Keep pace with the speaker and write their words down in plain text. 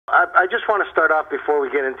I just want to start off before we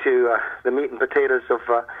get into the meat and potatoes of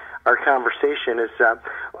our conversation.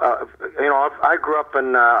 I grew up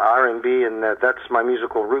in R&B, and that's my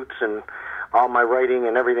musical roots, and all my writing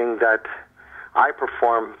and everything that I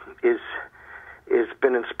perform is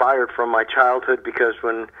been inspired from my childhood, because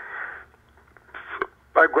when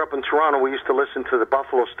I grew up in Toronto, we used to listen to the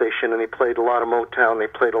Buffalo station, and they played a lot of Motown. They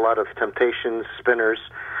played a lot of Temptations, Spinners,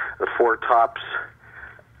 the Four Tops,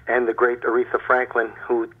 and the great Aretha Franklin,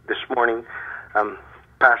 who this morning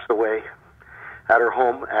passed away at her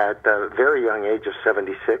home at a very young age of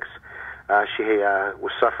 76. She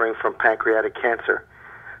was suffering from pancreatic cancer,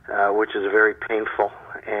 which is a very painful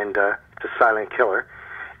and it's a silent killer.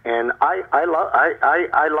 And I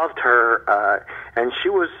loved her, and she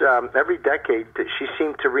was every decade she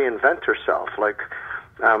seemed to reinvent herself, like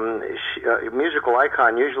a musical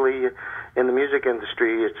icon. Usually in the music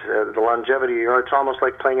industry, it's the longevity. It's almost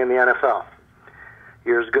like playing in the NFL.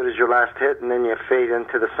 You're as good as your last hit, and then you fade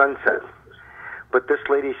into the sunset. But this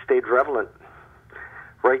lady stayed relevant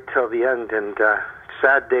right till the end, and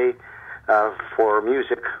sad day for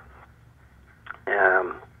music.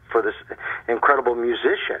 For this incredible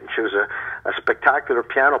musician. She was a spectacular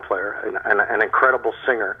piano player, an incredible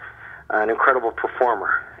singer, an incredible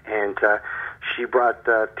performer. And she brought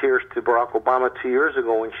tears to Barack Obama 2 years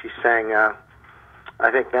ago when she sang,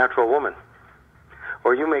 I think, Natural Woman.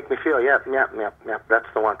 Or You Make Me Feel. Yep, that's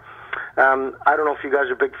the one. I don't know if you guys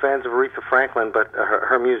are big fans of Aretha Franklin, but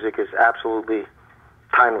her music is absolutely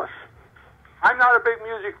timeless. I'm not a big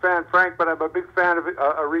music fan, Frank, but I'm a big fan of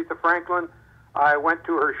Aretha Franklin. I went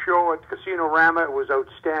to her show at Casino Rama. It was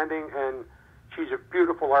outstanding, and she's a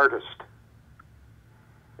beautiful artist.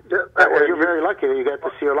 Well, you're very lucky that you got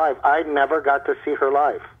to see her live. I never got to see her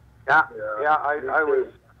live. I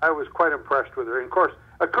was quite impressed with her. And of course,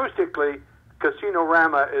 acoustically, Casino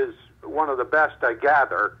Rama is one of the best, I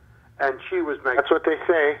gather, and she was magnificent. That's what they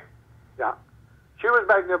say. Yeah, she was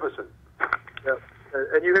magnificent. Yeah.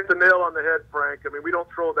 And you hit the nail on the head, Frank. I mean, we don't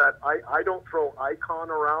throw that. I don't throw icon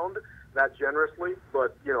around that generously,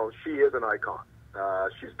 but you know, she is an icon.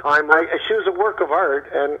 She's timeless. She was a work of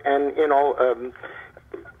art, and you know,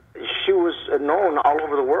 she was known all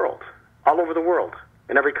over the world,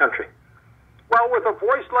 in every country. Well, with a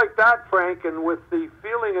voice like that, Frank, and with the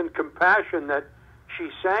feeling and compassion that she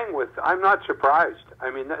sang with, I'm not surprised. I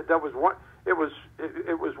mean, that was one. It was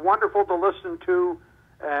wonderful to listen to,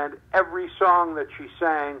 and every song that she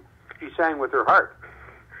sang with her heart.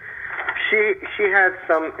 She had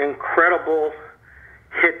some incredible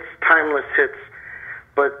hits, timeless hits,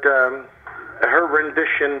 but her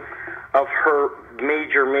rendition of her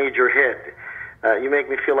major hit, You Make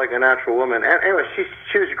Me Feel Like a Natural Woman. And anyway,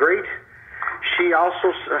 she was great. She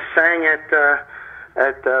also sang at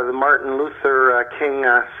the Martin Luther King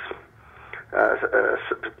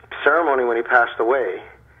ceremony when he passed away.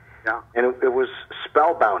 Yeah. And it was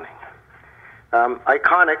spellbinding,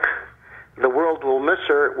 iconic. The world will miss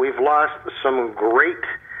her. We've lost some great,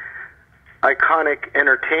 iconic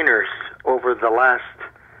entertainers over the last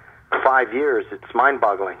 5 years. It's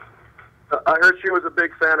mind-boggling. I heard she was a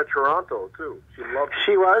big fan of Toronto too.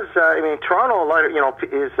 She was. I mean, Toronto,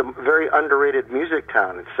 is a very underrated music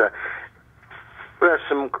town. It's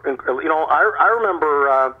some. I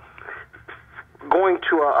remember going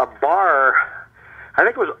to a bar. I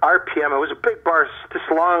think it was R.P.M. It was a big bar just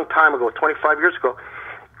a long time ago, 25 years ago.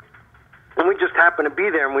 And we just happened to be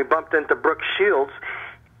there, and we bumped into Brooke Shields,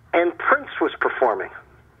 and Prince was performing.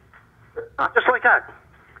 Just like that.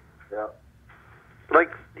 Yeah.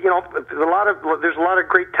 Like, you know, there's a lot of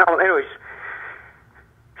great talent. Anyways,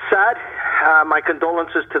 sad. My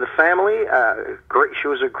condolences to the family. Great. She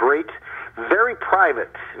was a great, very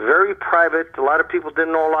private. A lot of people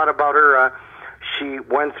didn't know a lot about her. She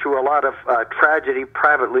went through a lot of tragedy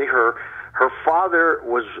privately. Her father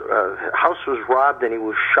was house was robbed, and he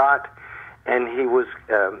was shot. And he was,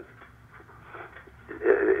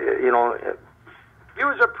 He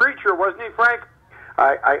was a preacher, wasn't he, Frank?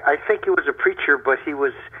 I think he was a preacher, but he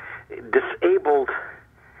was disabled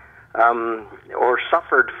or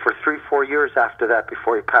suffered for 3-4 years after that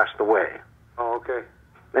before he passed away. Oh, okay.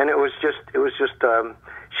 And it was just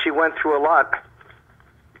she went through a lot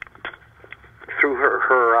through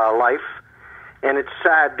her life, and it's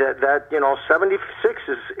sad that 76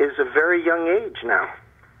 is a very young age now.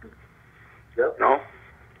 Yep. No?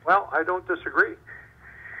 Well, I don't disagree.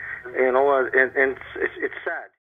 And it's sad.